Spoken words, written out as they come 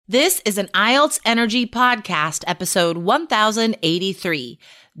This is an IELTS Energy Podcast, episode 1083.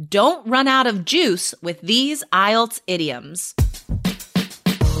 Don't run out of juice with these IELTS idioms.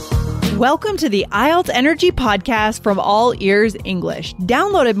 Welcome to the IELTS Energy Podcast from All Ears English,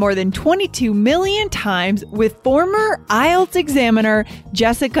 downloaded more than 22 million times with former IELTS examiner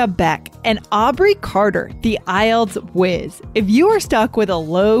Jessica Beck and Aubrey Carter, the IELTS whiz. If you are stuck with a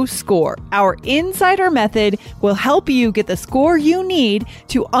low score, our Insider Method will help you get the score you need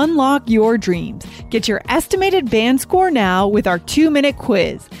to unlock your dreams. Get your estimated band score now with our 2-minute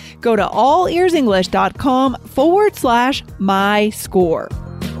quiz. Go to allearsenglish.com/myscore.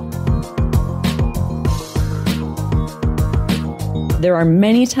 There are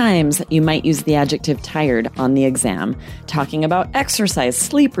many times you might use the adjective tired on the exam, talking about exercise,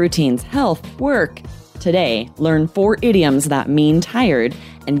 sleep routines, health, work. Today, learn 4 idioms that mean tired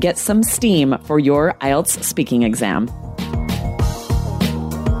and get some steam for your IELTS speaking exam.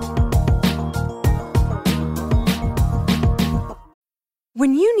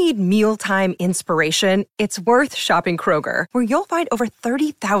 When you need mealtime inspiration, it's worth shopping Kroger, where you'll find over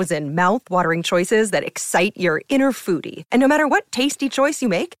 30,000 mouth-watering choices that excite your inner foodie. And no matter what tasty choice you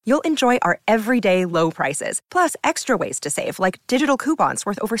make, you'll enjoy our everyday low prices, plus extra ways to save, like digital coupons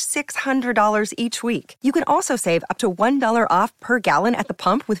worth over $600 each week. You can also save up to $1 off per gallon at the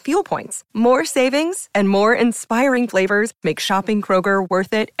pump with fuel points. More savings and more inspiring flavors make shopping Kroger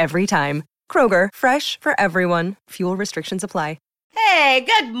worth it every time. Kroger, fresh for everyone. Fuel restrictions apply. Hey,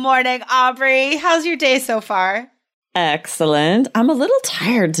 good morning, Aubrey. How's your day so far? Excellent. I'm a little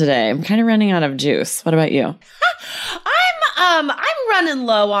tired today. I'm kind of running out of juice. What about you? I'm running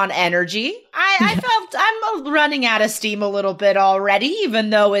low on energy. I felt I'm running out of steam a little bit already, even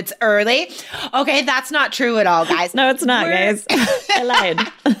though it's early. Okay, that's not true at all, guys. No, it's not, guys. I lied.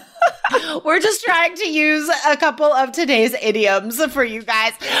 We're just trying to use a couple of today's idioms for you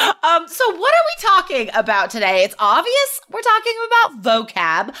guys. So what are we talking about today? It's obvious we're talking about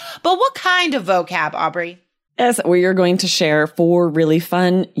vocab, but what kind of vocab, Aubrey? Yes, we are going to share 4 really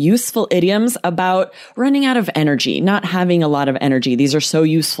fun, useful idioms about running out of energy, not having a lot of energy. These are so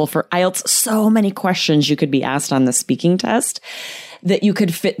useful for IELTS. So many questions you could be asked on the speaking test that you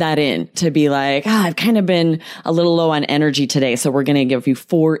could fit that in to be like, I've kind of been a little low on energy today. So we're going to give you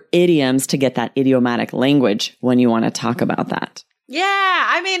 4 idioms to get that idiomatic language when you want to talk about that. Yeah,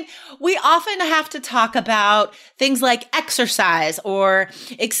 I mean, we often have to talk about things like exercise or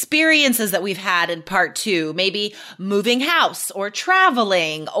experiences that we've had in part 2, maybe moving house or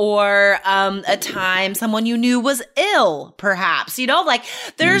traveling or a time someone you knew was ill, perhaps. You know, like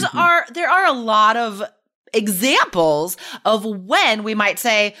there are a lot of examples of when we might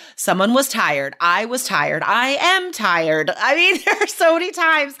say someone was tired, I was tired, I am tired. I mean, there are so many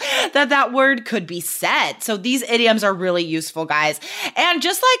times that word could be said. So these idioms are really useful, guys. And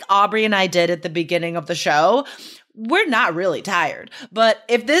just like Aubrey and I did at the beginning of the show, we're not really tired. But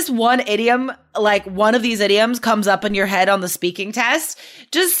if this one idiom, like one of these idioms comes up in your head on the speaking test,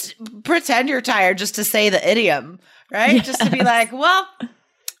 just pretend you're tired just to say the idiom, right? Yes. Just to be like, well,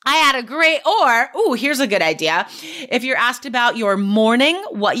 I had a great, here's a good idea. If you're asked about your morning,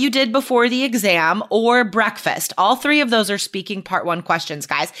 what you did before the exam, or breakfast, all 3 of those are speaking part 1 questions,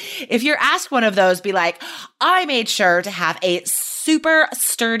 guys. If you're asked one of those, be like, I made sure to have a super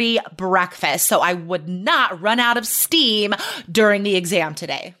sturdy breakfast so I would not run out of steam during the exam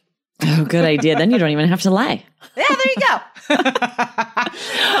today. Oh, good idea. Then you don't even have to lie. Yeah, there you go.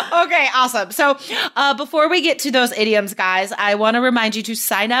 Okay, awesome. So before we get to those idioms, guys, I want to remind you to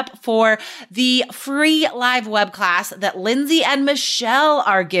sign up for the free live web class that Lindsay and Michelle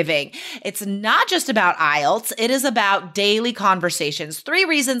are giving. It's not just about IELTS. It is about daily conversations. 3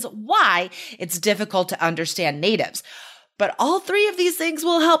 reasons why it's difficult to understand natives. But all 3 of these things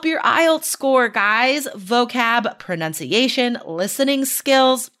will help your IELTS score, guys. Vocab, pronunciation, listening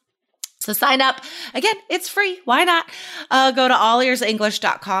skills. So sign up. Again, it's free. Why not? Go to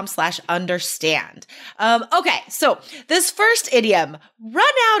allearsenglish.com/understand. Okay, so this first idiom,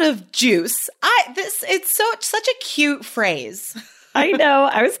 run out of juice. It's such a cute phrase. I know.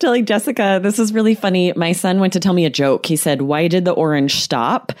 I was telling Jessica, this is really funny. My son went to tell me a joke. He said, why did the orange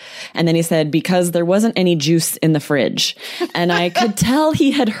stop? And then he said, because there wasn't any juice in the fridge. And I could tell he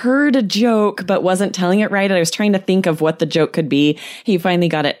had heard a joke, but wasn't telling it right. And I was trying to think of what the joke could be. He finally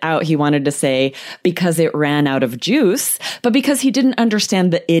got it out. He wanted to say, because it ran out of juice. But because he didn't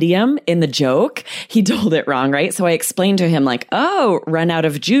understand the idiom in the joke, he told it wrong, right? So I explained to him like, oh, run out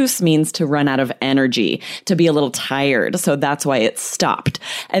of juice means to run out of energy, to be a little tired. So that's why it's stopped.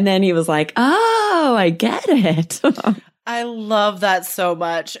 And then he was like, oh, I get it. I love that so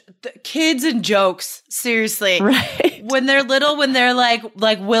much. Kids and jokes, seriously. Right. When they're little, when they're like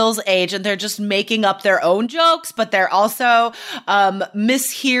Will's age and they're just making up their own jokes, but they're also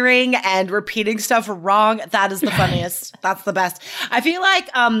mishearing and repeating stuff wrong. That is the funniest. That's the best. I feel like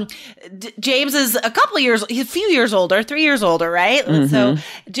James is he's a few years older, 3 years older, right? Mm-hmm. So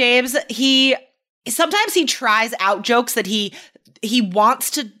James, sometimes he tries out jokes that he wants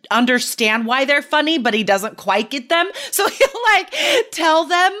to understand why they're funny, but he doesn't quite get them. So he'll like tell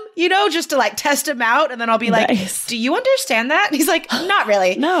them, just to like test him out. And then I'll be like, do you understand that? And he's like, not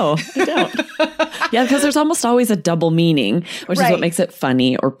really. No, I don't. Yeah, because there's almost always a double meaning, which is what makes it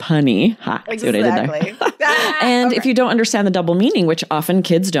funny or punny. Ha, exactly. See what I did there? And if you don't understand the double meaning, which often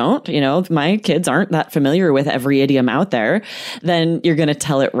kids don't, my kids aren't that familiar with every idiom out there, then you're going to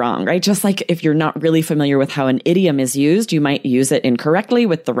tell it wrong, right? Just like if you're not really familiar with how an idiom is used, you might use it incorrectly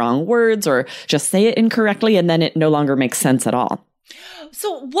with the wrong words or just say it incorrectly, and then it no longer makes sense at all.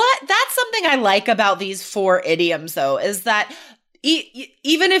 So that's something I like about these 4 idioms, though, is that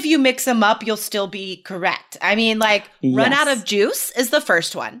even if you mix them up, you'll still be correct. I mean, like, run out of juice is the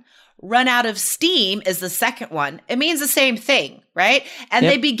first one. Run out of steam is the second one. It means the same thing, right? And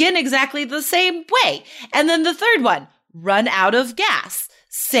they begin exactly the same way. And then the third one, run out of gas.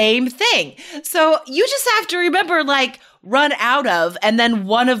 Same thing. So you just have to remember, like, run out of, and then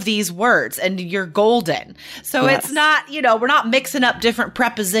one of these words, and you're golden. So it's not, we're not mixing up different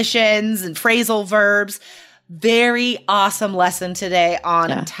prepositions and phrasal verbs. Very awesome lesson today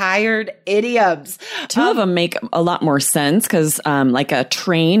on tired idioms. 2 of them make a lot more sense because like a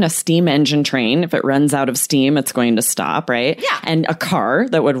train, a steam engine train, if it runs out of steam, it's going to stop, right? Yeah. And a car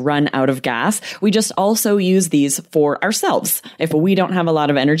that would run out of gas. We just also use these for ourselves. If we don't have a lot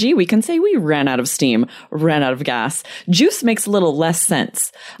of energy, we can say we ran out of steam, ran out of gas. Juice makes a little less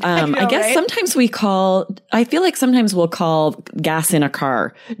sense. I guess right? Sometimes I feel like sometimes we'll call gas in a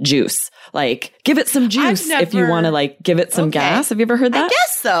car juice. Like, give it some juice if you want to, like, give it some gas. Have you ever heard that? I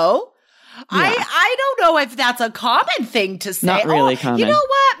guess so. Yeah. I don't know if that's a common thing to say. Not really common. You know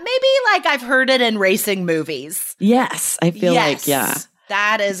what? Maybe, like, I've heard it in racing movies. Yes. I feel like,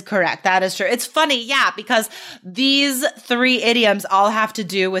 that is correct. That is true. It's funny, because these 3 idioms all have to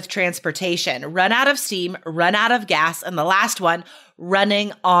do with transportation. Run out of steam, run out of gas, and the last one,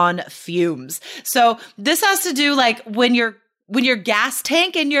 running on fumes. So this has to do, like, when your gas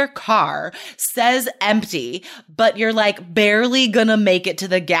tank in your car says empty, but you're like barely gonna make it to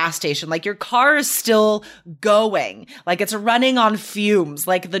the gas station. Like your car is still going, like it's running on fumes,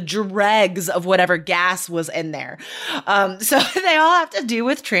 like the dregs of whatever gas was in there. So they all have to do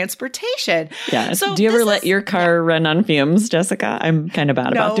with transportation. Yeah. So do you ever let your car run on fumes, Jessica? I'm kind of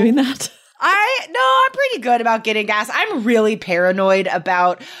bad about doing that. I'm pretty good about getting gas. I'm really paranoid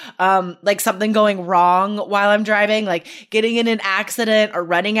about, like something going wrong while I'm driving, like getting in an accident or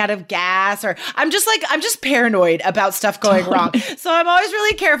running out of gas, or I'm just paranoid about stuff going wrong. So I'm always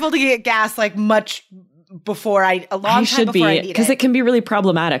really careful to get gas, like much before a long time before I need it. Because it can be really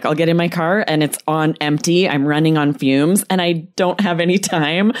problematic. I'll get in my car and it's on empty. I'm running on fumes and I don't have any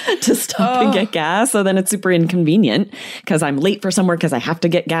time to stop and get gas. So then it's super inconvenient because I'm late for somewhere because I have to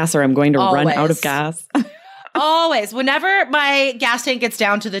get gas or I'm going to run out of gas. Always. Whenever my gas tank gets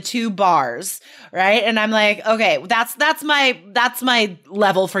down to the 2 bars, right? And I'm like, okay, that's my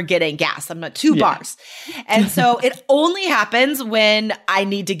level for getting gas. I'm at 2 bars. And so it only happens when I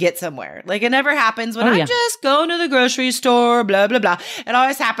need to get somewhere. Like it never happens when I'm just going to the grocery store, blah, blah, blah. It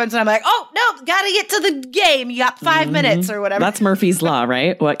always happens when I'm like, oh, no, gotta get to the game. You got 5 minutes or whatever. That's Murphy's Law,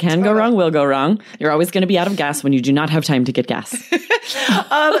 right? What can go wrong will go wrong. You're always going to be out of gas when you do not have time to get gas.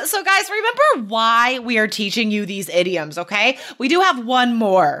 So guys, remember why we are teaching you these idioms, okay? We do have one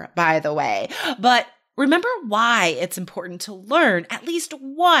more, by the way, but remember why it's important to learn at least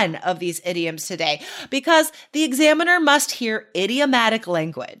one of these idioms today, because the examiner must hear idiomatic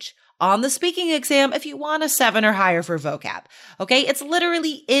language on the speaking exam if you want a 7 or higher for vocab. Okay? It's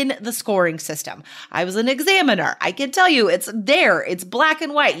literally in the scoring system. I was an examiner. I can tell you it's there. It's black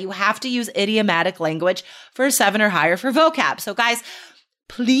and white. You have to use idiomatic language for a 7 or higher for vocab. So guys,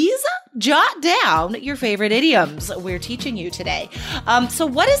 please jot down your favorite idioms we're teaching you today. So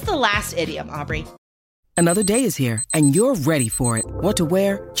what is the last idiom, Aubrey? Another day is here, and you're ready for it. What to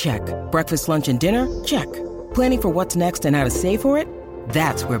wear? Check. Breakfast, lunch, and dinner? Check. Planning for what's next and how to save for it?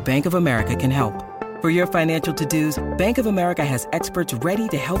 That's where Bank of America can help. For your financial to-dos, Bank of America has experts ready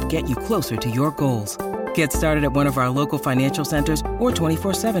to help get you closer to your goals. Get started at one of our local financial centers or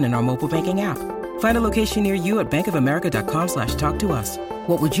 24/7 in our mobile banking app. Find a location near you at bankofamerica.com/talktous.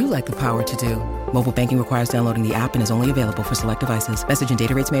 What would you like the power to do? Mobile banking requires downloading the app and is only available for select devices. Message and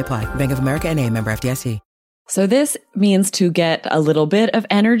data rates may apply. Bank of America NA, member FDIC. So this means to get a little bit of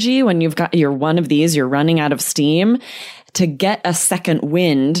energy when you're one of these, you're running out of steam. To get a second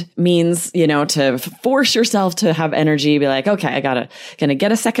wind means, to force yourself to have energy, be like, okay, gonna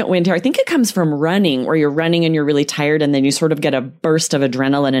get a second wind here. I think it comes from running, where you're running and you're really tired and then you sort of get a burst of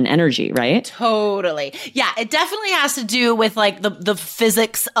adrenaline and energy, right? Totally. Yeah, it definitely has to do with like the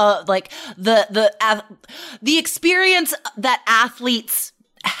physics of like the experience that athletes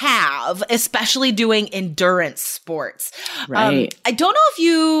have, especially doing endurance sports. Right. I don't know if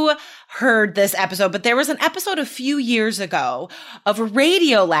you heard this episode, but there was an episode a few years ago of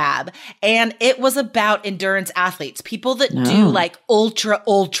Radiolab, and it was about endurance athletes, people that do like ultra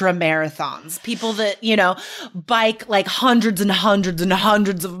marathons, people that, bike like hundreds and hundreds and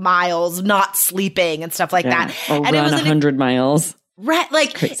hundreds of miles, not sleeping and stuff like that. Or and run it was 100 miles. Right.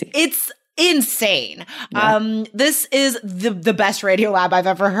 Like crazy. It's insane. Yeah. This is the best Radiolab I've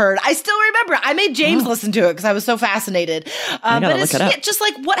ever heard. I still remember. I made James listen to it because I was so fascinated. But it's just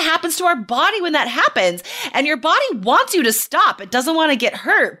like what happens to our body when that happens. And your body wants you to stop. It doesn't want to get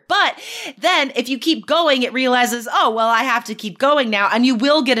hurt. But then if you keep going, it realizes, oh, well, I have to keep going now. And you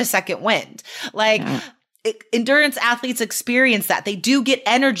will get a second wind. Like, endurance athletes experience that. They do get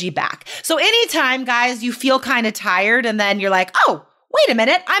energy back. So anytime, guys, you feel kind of tired and then you're like, oh, wait a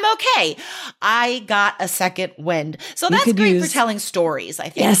minute, I'm okay. I got a second wind. So that's great for telling stories, I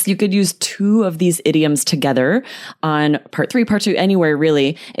think. Yes, you could use two of these idioms together on part 3, part 2, anywhere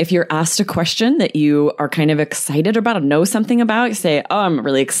really. If you're asked a question that you are kind of excited about or know something about, you say, oh, I'm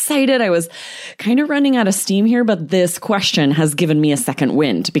really excited. I was kind of running out of steam here, but this question has given me a second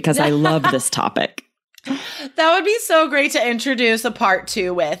wind because I love this topic. That would be so great to introduce a part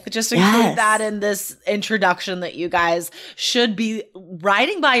 2 with. Just include that in this introduction that you guys should be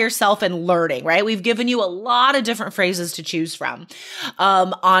writing by yourself and learning, right? We've given you a lot of different phrases to choose from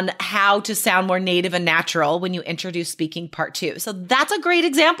on how to sound more native and natural when you introduce speaking part 2. So that's a great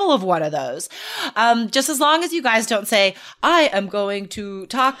example of one of those. Just as long as you guys don't say, I am going to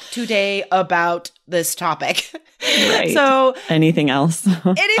talk today about this topic. Right. So anything else?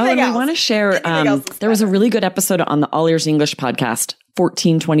 Anything else? I want to share, there was a really good episode on the All Ears English podcast,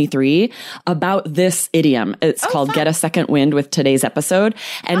 1423, about this idiom. It's called Get a Second Wind with today's episode.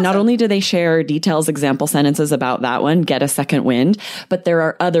 And not only do they share details, example sentences about that one, get a second wind, but there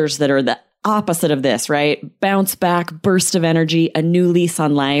are others that are the opposite of this, right? Bounce back, burst of energy, a new lease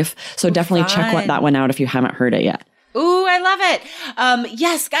on life. So definitely check that one out if you haven't heard it yet. Ooh, I love it.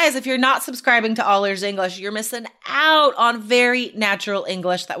 Yes, guys, if you're not subscribing to All Ears English, you're missing out on very natural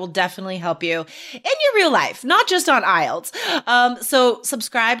English that will definitely help you in your real life, not just on IELTS. So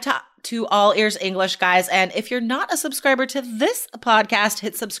subscribe to All Ears English, guys. And if you're not a subscriber to this podcast,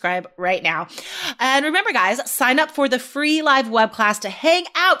 hit subscribe right now. And remember, guys, sign up for the free live web class to hang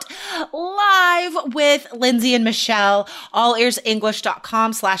out live with Lindsay and Michelle,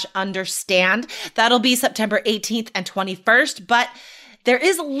 allearsenglish.com/understand. That'll be September 18th and 21st, but there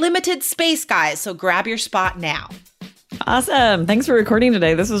is limited space, guys. So grab your spot now. Awesome. Thanks for recording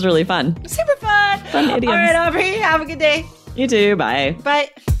today. This was really fun. Super fun. Fun idioms. All right, Aubrey, have a good day. You too. Bye. Bye.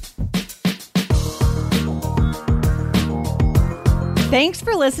 Thanks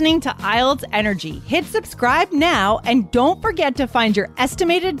for listening to IELTS Energy. Hit subscribe now and don't forget to find your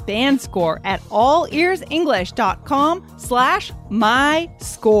estimated band score at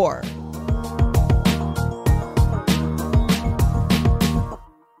allearsenglish.com/myscore.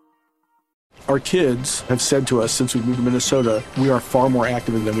 Our kids have said to us since we moved to Minnesota, we are far more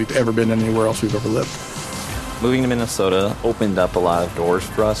active than we've ever been anywhere else we've ever lived. Moving to Minnesota opened up a lot of doors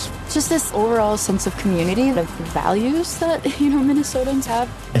for us. Just this overall sense of community, the values that, Minnesotans have.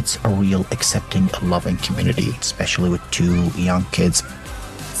 It's a real accepting, loving community, especially with 2 young kids.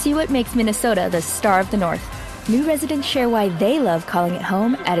 See what makes Minnesota the star of the North. New residents share why they love calling it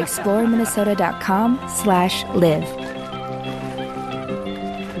home at exploreminnesota.com/live.